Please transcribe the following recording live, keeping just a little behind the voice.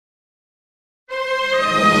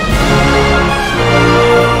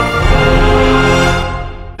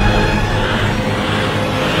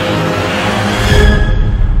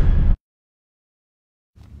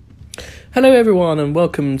Hello everyone and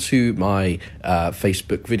welcome to my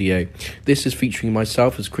Facebook video. This is featuring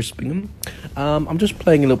myself as Chris Bingham. I'm just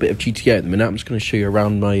playing a little bit of GTA at the minute. I'm just going to show you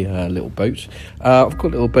around my little boat. I've got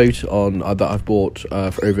a little boat on that I've bought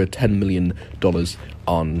for over $10 million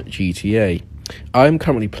on GTA. I'm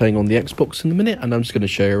currently playing on the Xbox in the minute, and I'm just going to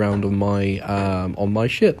show you around on my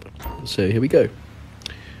ship. So here we go.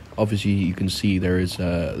 Obviously you can see there's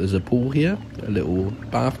a pool here, a little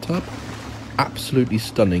bathtub. Absolutely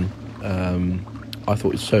stunning. I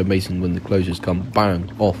thought it's so amazing when the clothes come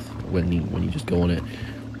bang off when you just go on it.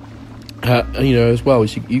 And, as well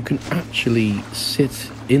as you can actually sit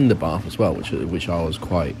in the bath as well, which I was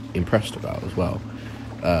quite impressed about as well.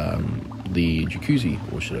 The jacuzzi,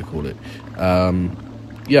 or should I call it?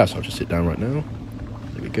 So I'll just sit down right now.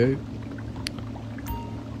 There we go.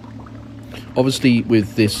 Obviously,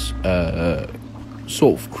 with this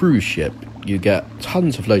sort of cruise ship, you get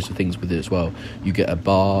loads of things with it as well. You get a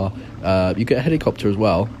bar, you get a helicopter as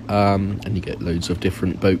well, and you get loads of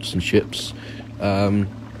different boats and ships. And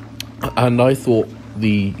I thought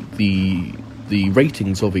the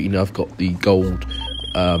ratings of it, I've got the gold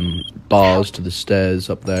bars to the stairs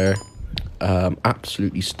up there.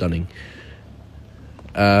 Absolutely stunning.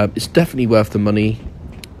 It's definitely worth the money.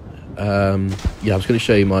 I was going to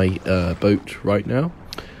show you my boat right now.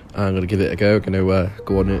 I'm going to give it a go. I'm going to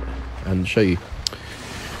go on it and show you.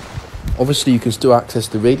 Obviously you can still access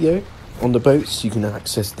the radio on the boats, you can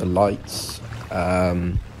access the lights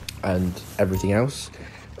and everything else.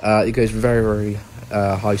 It goes very, very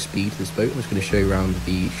high speed, this boat. I'm just going to show you around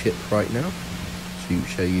the ship right now to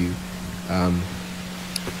show you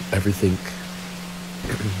everything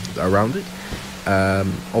around it.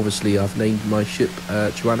 Obviously I've named my ship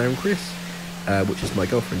Joanna and Chris, which is my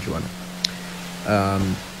girlfriend Joanna.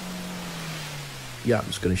 I'm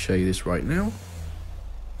just going to show you this right now.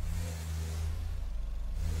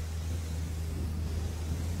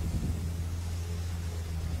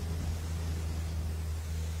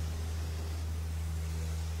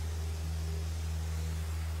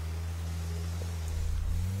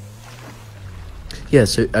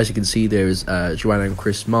 So as you can see, there is Joanna and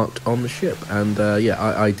Chris marked on the ship, and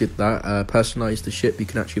I did that. Personalised the ship. You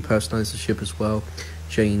can actually personalise the ship as well,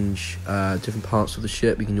 change different parts of the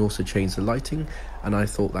ship. You can also change the lighting, and I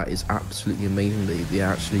thought that is absolutely amazing that they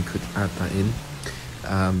actually could add that in.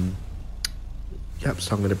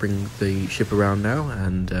 So I'm going to bring the ship around now,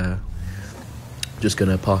 and just going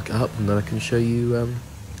to park it up, and then I can show you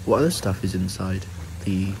what other stuff is inside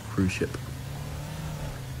the cruise ship.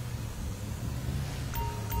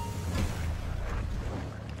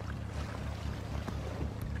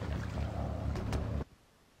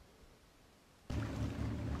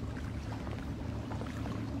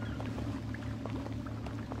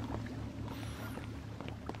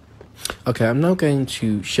 Okay, I'm now going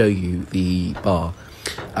to show you the bar.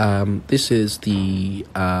 This is the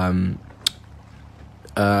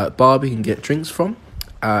bar we can get drinks from,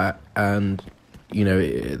 and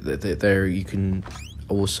there you can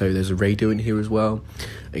also, there's a radio in here as well.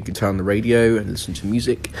 You can turn on the radio and listen to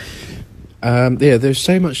music. There's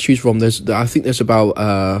so much to choose from. I think there's about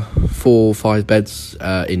 4 or 5 beds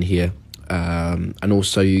in here. And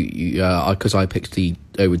also, because I picked the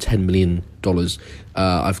over $10 million,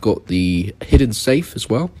 I've got the hidden safe as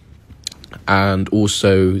well, and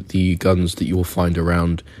also the guns that you will find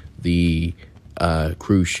around the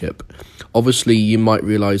cruise ship. Obviously, you might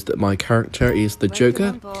realise that my character is the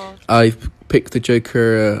Joker. I've picked the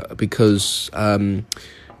Joker because I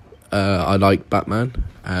like Batman,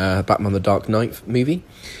 Batman the Dark Knight movie,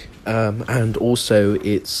 and also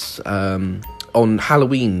it's on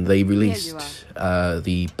Halloween they released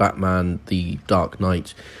the Batman the Dark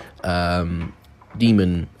Knight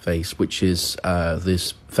demon face, which is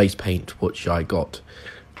this face paint which I got.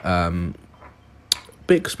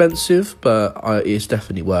 Bit expensive, but it's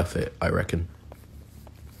definitely worth it, I reckon.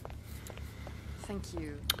 Thank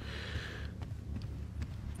you.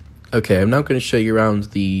 Okay, I'm now going to show you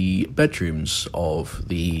around the bedrooms of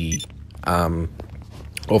the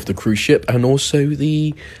cruise ship, and also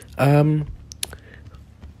the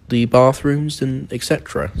bathrooms and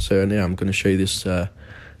etc. So now I'm going to show you this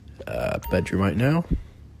bedroom right now.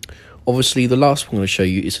 Obviously the last one I'm going to show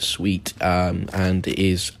you is a suite, and it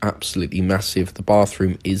is absolutely massive. The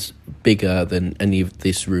bathroom is bigger than any of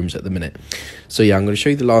these rooms at the minute. So I'm going to show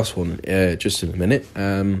you the last one just in a minute.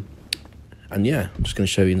 I'm just going to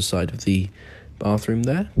show you inside of the bathroom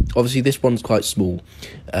there. Obviously this one's quite small.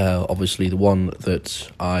 Obviously the one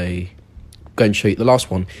that I'm going to show you, the last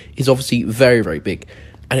one, is obviously very, very big.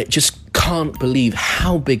 And it just can't believe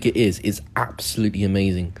how big it is. It's absolutely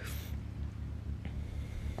amazing.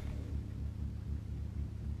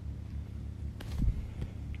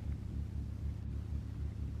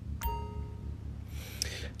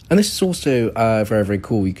 And this is also very, very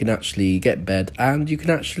cool. You can actually get bed and you can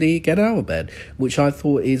actually get out of bed, which I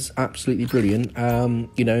thought is absolutely brilliant.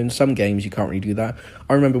 You know, in some games you can't really do that.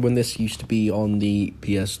 I remember when this used to be on the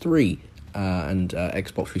PS3 and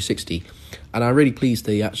Xbox 360, and I'm really pleased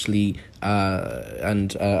they actually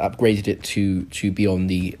upgraded it to be on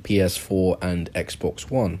the PS4 and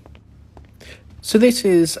Xbox One. So this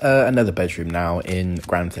is another bedroom now in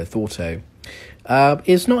Grand Theft Auto.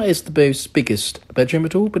 It's not as the most biggest bedroom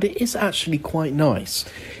at all, but it is actually quite nice.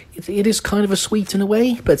 It is kind of a suite in a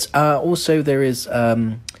way, but also there is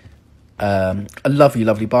a lovely,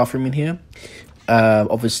 lovely bathroom in here.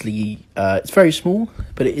 Obviously, it's very small,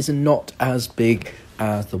 but it is not as big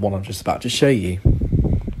as the one I'm just about to show you.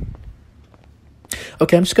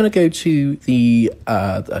 Okay, I'm just going to go to the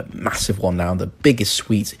massive one now, the biggest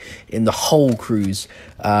suite in the whole cruise.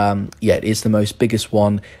 Yeah, it is the most biggest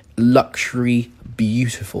one. Luxury,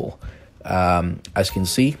 beautiful. As you can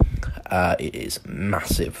see, it is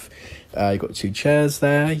massive. You've got 2 chairs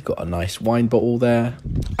there, you've got a nice wine bottle there,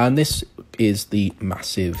 and this is the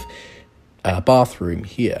massive bathroom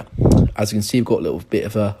here. As you can see, we've got a little bit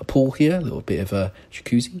of a pool here, a little bit of a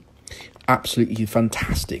jacuzzi. Absolutely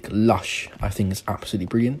fantastic, lush. I think it's absolutely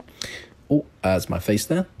brilliant. Oh, there's my face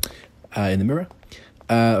there in the mirror.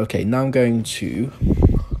 Okay, now I'm going to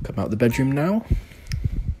come out of the bedroom now.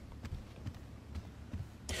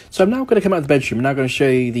 So I'm now going to come out of the bedroom. I'm now going to show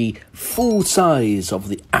you the full size of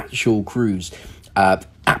the actual cruise.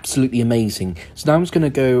 Absolutely amazing. So now I'm just going to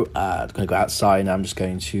go outside, and I'm just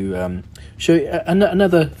going to show you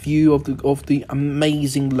another view of the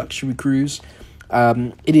amazing luxury cruise.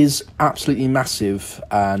 It is absolutely massive,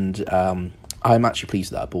 and I'm actually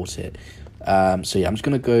pleased that I bought it. So yeah, I'm just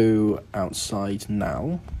going to go outside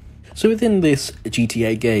now. So within this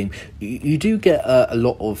GTA game, you do get a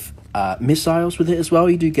lot of missiles with it as well.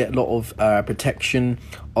 You do get a lot of protection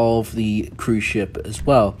of the cruise ship as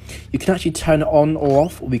well. You can actually turn it on or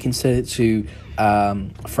off, or we can set it to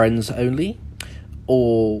friends only,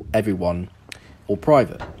 or everyone, or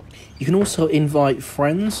private. You can also invite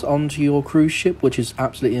friends onto your cruise ship, which is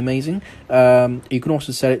absolutely amazing. You can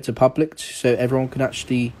also set it to public, so everyone can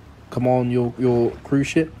actually come on your cruise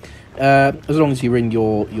ship, as long as you're in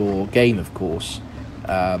your game, of course.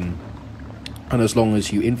 And as long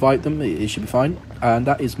as you invite them, it should be fine. And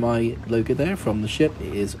that is my logo there from the ship.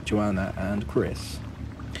 It is Joanna and Chris.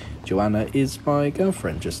 Joanna is my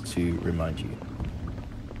girlfriend, just to remind you.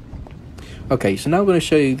 Okay, so now I'm going to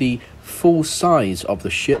show you the full size of the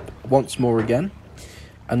ship once more again.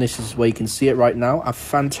 And this is where you can see it right now. A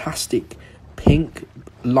fantastic pink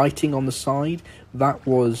lighting on the side. That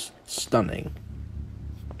was stunning.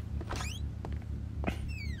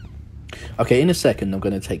 Okay, in a second, I'm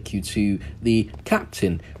going to take you to the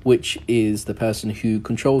captain, which is the person who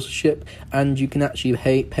controls the ship, and you can actually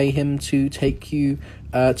pay him to take you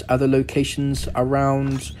to other locations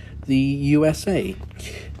around the USA.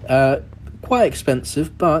 Quite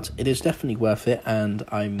expensive, but it is definitely worth it, and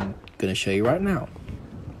I'm going to show you right now.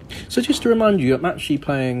 So just to remind you, I'm actually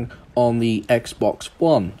playing on the Xbox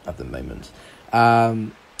One at the moment.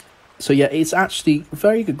 So yeah, it's actually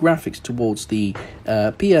very good graphics towards the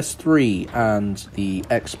PS3 and the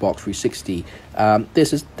Xbox 360. This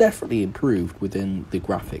has definitely improved within the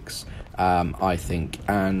graphics, I think,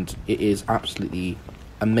 and it is absolutely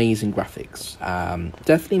amazing graphics.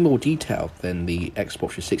 Definitely more detailed than the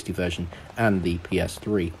Xbox 360 version and the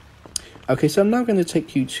PS3. Okay, so I'm now going to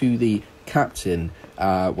take you to the captain,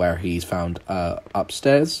 where he's found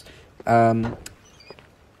upstairs, and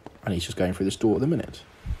he's just going through this door at the minute.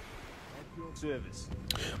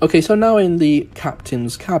 Okay, so now in the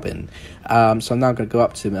captain's cabin. So I'm now going to go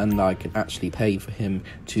up to him, and I can actually pay for him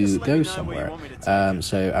to go somewhere.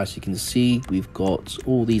 So as you can see, we've got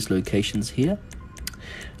all these locations here.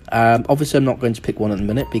 Obviously, I'm not going to pick one at the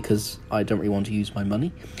minute because I don't really want to use my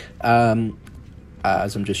money,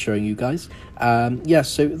 as I'm just showing you guys. Yeah,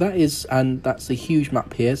 so that is, and that's a huge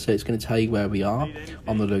map here, so it's going to tell you where we are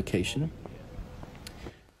on the location.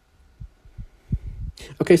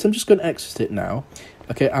 Okay, so I'm just going to exit it now.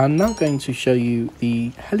 Okay, I'm now going to show you the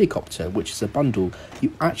helicopter, which is a bundle.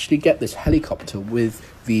 You actually get this helicopter with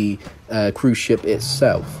the cruise ship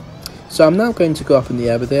itself. So I'm now going to go up in the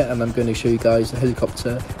air with it, and I'm going to show you guys the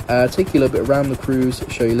helicopter, take you a little bit around the cruise,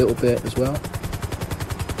 show you a little bit as well.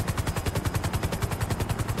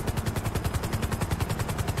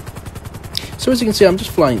 So as you can see, I'm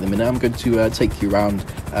just flying at the minute. I'm going to take you around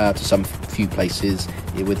to some few places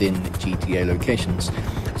within GTA locations.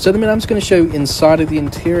 So at the minute, I'm just going to show inside of the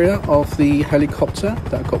interior of the helicopter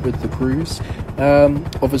that I got with the cruise.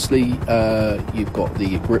 Obviously, you've got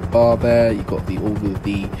the grip bar there. You've got all of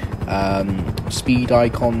the speed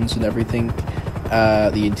icons and everything,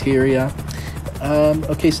 the interior.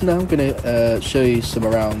 Okay, so now I'm going to show you some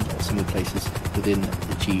around some of the places within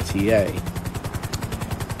the GTA.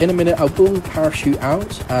 In a minute I will parachute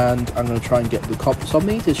out, and I'm going to try and get the cops on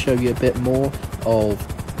me to show you a bit more of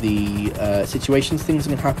the situations, things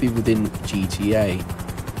that can happen within GTA.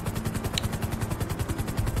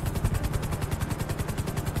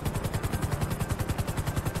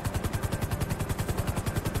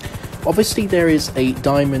 Obviously there is a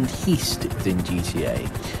diamond heist within GTA.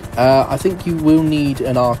 I think you will need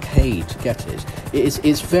an arcade to get it.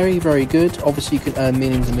 It's very, very good. Obviously you can earn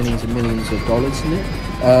millions and millions and millions of dollars in it,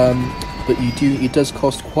 but it does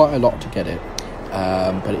cost quite a lot to get it,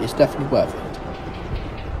 but it's definitely worth it.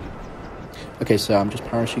 Okay, so I'm just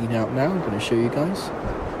parachuting out now. I'm going to show you guys.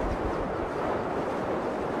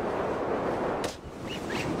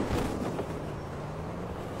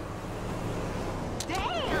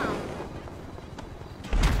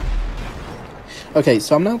 Okay,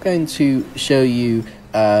 so I'm now going to show you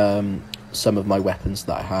some of my weapons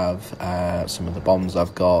that I have, some of the bombs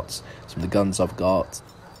I've got, some of the guns I've got.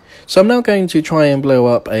 So I'm now going to try and blow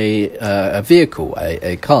up a vehicle,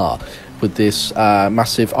 a car, with this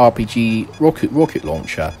massive RPG rocket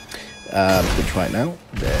launcher. I'm going to try it now.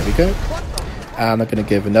 There we go. And I'm going to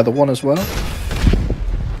give another one as well.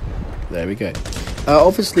 There we go.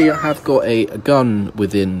 Obviously I have got a gun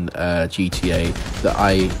within GTA that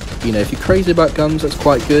if you're crazy about guns, that's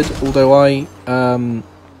quite good. Although I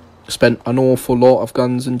spent an awful lot of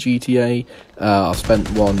guns in GTA. I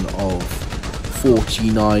spent one of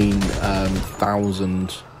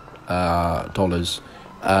 $49,000.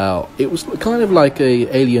 It was kind of like a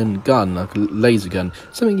alien gun, like a laser gun,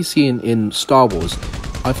 something you see in Star Wars.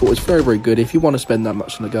 I thought it was very, very good. If you want to spend that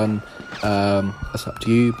much on a gun, that's up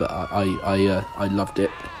to you, but I loved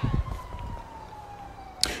it.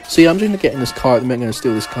 So yeah, I'm going to get in this car at the minute. I'm going to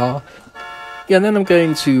steal this car. Yeah, and then I'm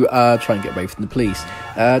going to try and get away from the police,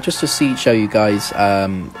 just to show you guys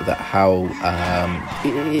that how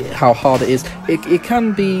hard it is. It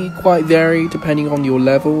can be quite varied depending on your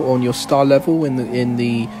level, on your star level in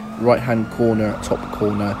the right-hand corner, top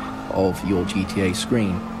corner of your GTA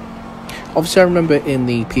screen. Obviously, I remember in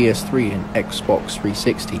the PS3 and Xbox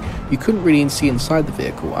 360, you couldn't really see inside the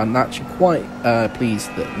vehicle, and actually quite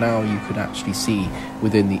pleased that now you can actually see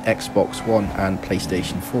within the Xbox One and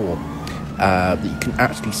PlayStation 4. That you can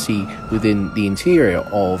actually see within the interior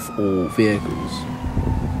of all vehicles.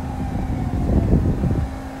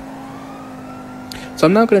 So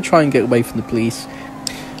I'm now going to try and get away from the police,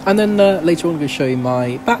 and then later on I'm going to show you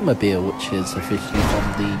my Batmobile, which is officially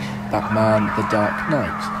from the Batman The Dark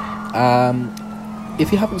Knight.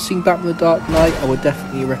 If you haven't seen Batman The Dark Knight, I would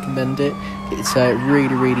definitely recommend it. It's a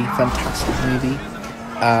really, really fantastic movie.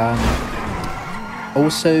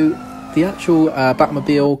 Also, the actual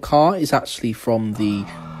Batmobile car is actually from the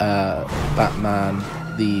Batman,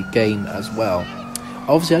 the game as well.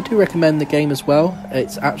 Obviously, I do recommend the game as well.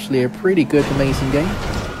 It's actually a pretty good, amazing game.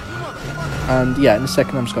 And yeah, in a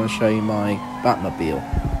second I'm just going to show you my Batmobile.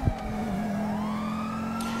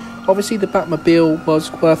 Obviously, the Batmobile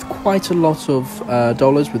was worth quite a lot of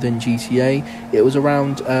dollars within GTA. It was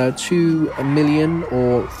around $2 million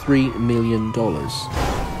or $3 million.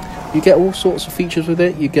 You get all sorts of features with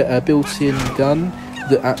it. You get a built-in gun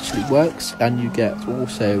that actually works, and you get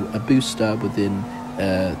also a booster within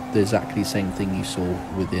the exactly same thing you saw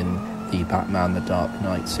within the Batman The Dark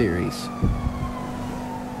Knight series.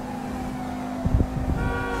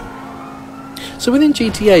 So within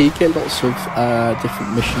GTA you get lots of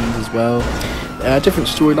different missions as well, different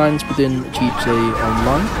storylines within GTA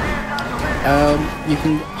Online. You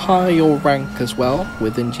can higher your rank as well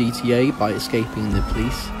within GTA by escaping the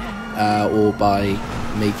police, or by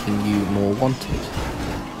making you more wanted.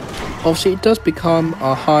 Obviously it does become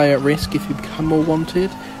a higher risk if you become more wanted,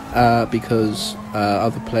 because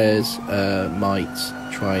other players might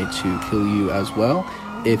try to kill you as well.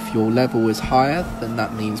 If your level is higher, then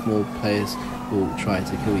that means more players will try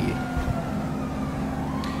to kill you.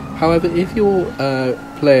 However, if your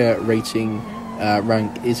player rating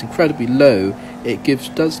rank is incredibly low, it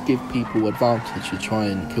does give people advantage to try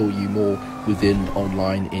and kill you more within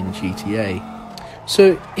online in GTA.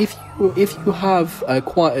 So if you have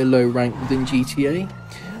quite a low rank within GTA,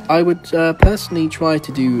 I would personally try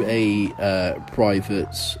to do a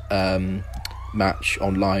private match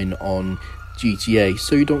online on GTA,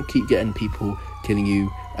 so you don't keep getting people killing you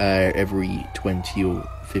every 20 or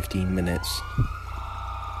 15 minutes.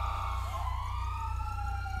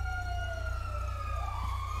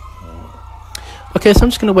 Okay, so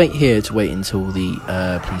I'm just going to wait here to wait until the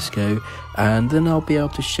police go, and then I'll be able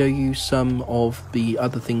to show you some of the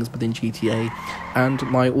other things within GTA, and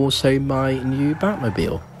my new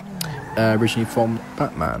Batmobile, originally from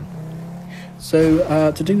Batman.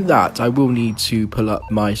 So to do that, I will need to pull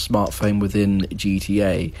up my smartphone within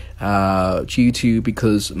GTA,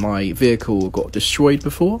 because my vehicle got destroyed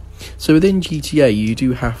before. So within GTA, you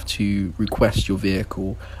do have to request your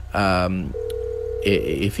vehicle,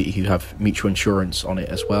 if you have mutual insurance on it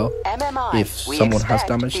as well. MMI, if someone has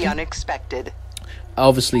damaged it. Unexpected.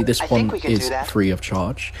 Obviously, this one is free of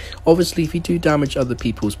charge. Obviously, if you do damage other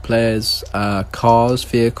people's players, cars,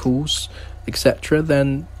 vehicles, etc.,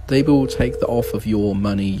 then they will take that off of your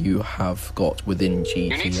money you have got within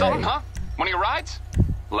GTA. You need something, huh? One of your rides?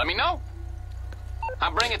 Let me know.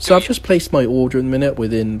 I'll bring it to So I've you. just placed my order in a minute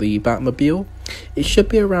within the Batmobile. It should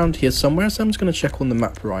be around here somewhere, so I'm just going to check on the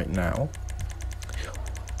map right now.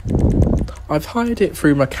 I've hired it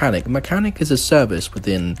through Mechanic. Mechanic is a service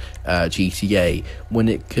within GTA when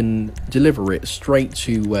it can deliver it straight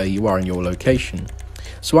to where you are in your location.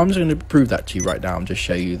 So I'm just going to prove that to you right now and just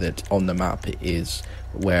show you that on the map it is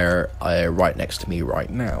where right next to me right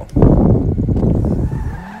now.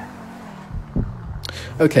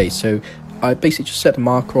 Okay, so I basically just set a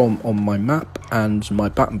marker on my map, and my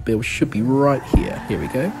Batmobile should be right here. Here we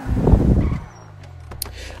go.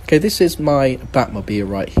 Okay, this is my Batmobile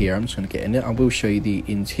right here. I'm just going to get in it. I will show you the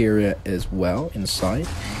interior as well, inside.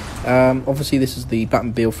 Obviously, this is the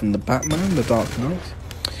Batmobile from the Batman, The Dark Knight.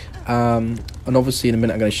 And obviously, in a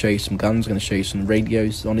minute, I'm going to show you some guns. I'm going to show you some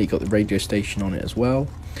radios on it. You've got the radio station on it as well.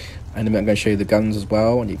 And in a minute, I'm going to show you the guns as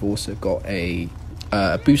well. And you've also got a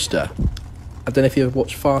booster. I don't know if you ever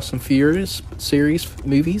watched Fast and Furious series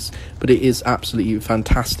movies, but it is absolutely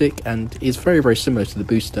fantastic and is very, very similar to the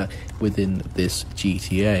booster within this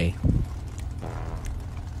GTA.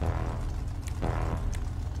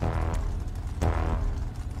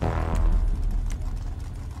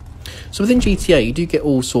 So within GTA, you do get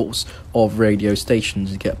all sorts of radio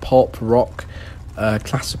stations. You get pop, rock,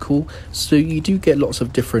 classical, so you do get lots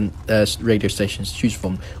of different radio stations to choose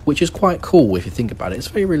from, which is quite cool if you think about it. It's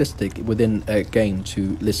very realistic within a game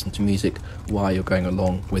to listen to music while you're going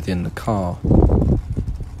along within the car.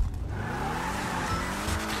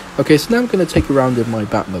 Okay, so now I'm going to take you around in my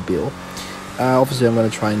Batmobile. Obviously I'm going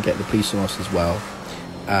to try and get the police on us as well,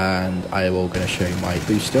 and I will going to show you my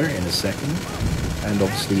booster in a second, and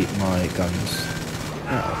obviously my guns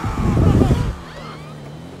now.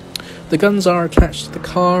 The guns are attached to the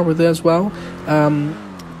car with it as well, and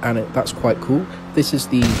that's quite cool. This is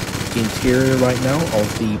the interior right now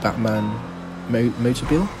of the Batman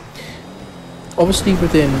Motormobile. Obviously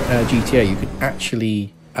within GTA you can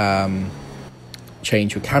actually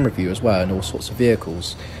change your camera view as well in all sorts of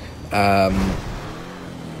vehicles.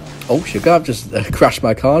 Oh sugar, I've just crashed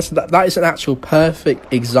my car. So that is an actual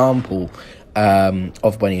perfect example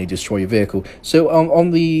of when you destroy your vehicle. So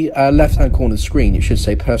on the left hand corner of the screen it should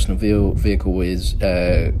say personal vehicle is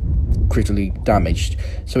critically damaged,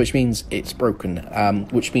 so which means it's broken,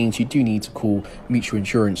 which means you do need to call mutual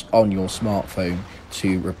insurance on your smartphone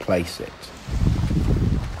to replace it.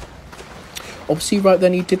 Obviously right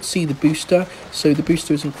then you did see the booster, so the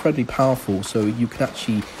booster is incredibly powerful, so you can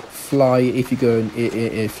actually fly if you go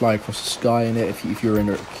and fly across the sky in it, if you're in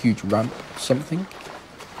a huge ramp or something.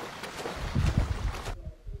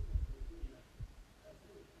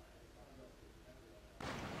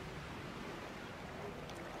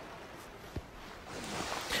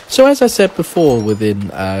 So as I said before within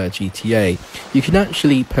GTA, you can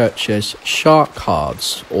actually purchase shark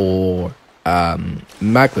cards or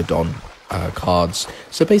Megalodon cards.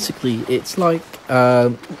 So basically it's like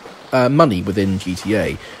money within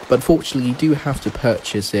GTA, but unfortunately you do have to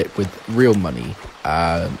purchase it with real money,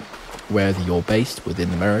 whether you're based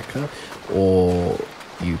within America or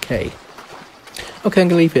UK. Okay, I'm going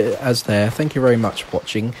to leave it as there. Thank you very much for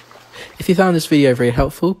watching. If you found this video very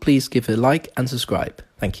helpful, please give it a like and subscribe.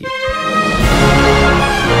 Thank you.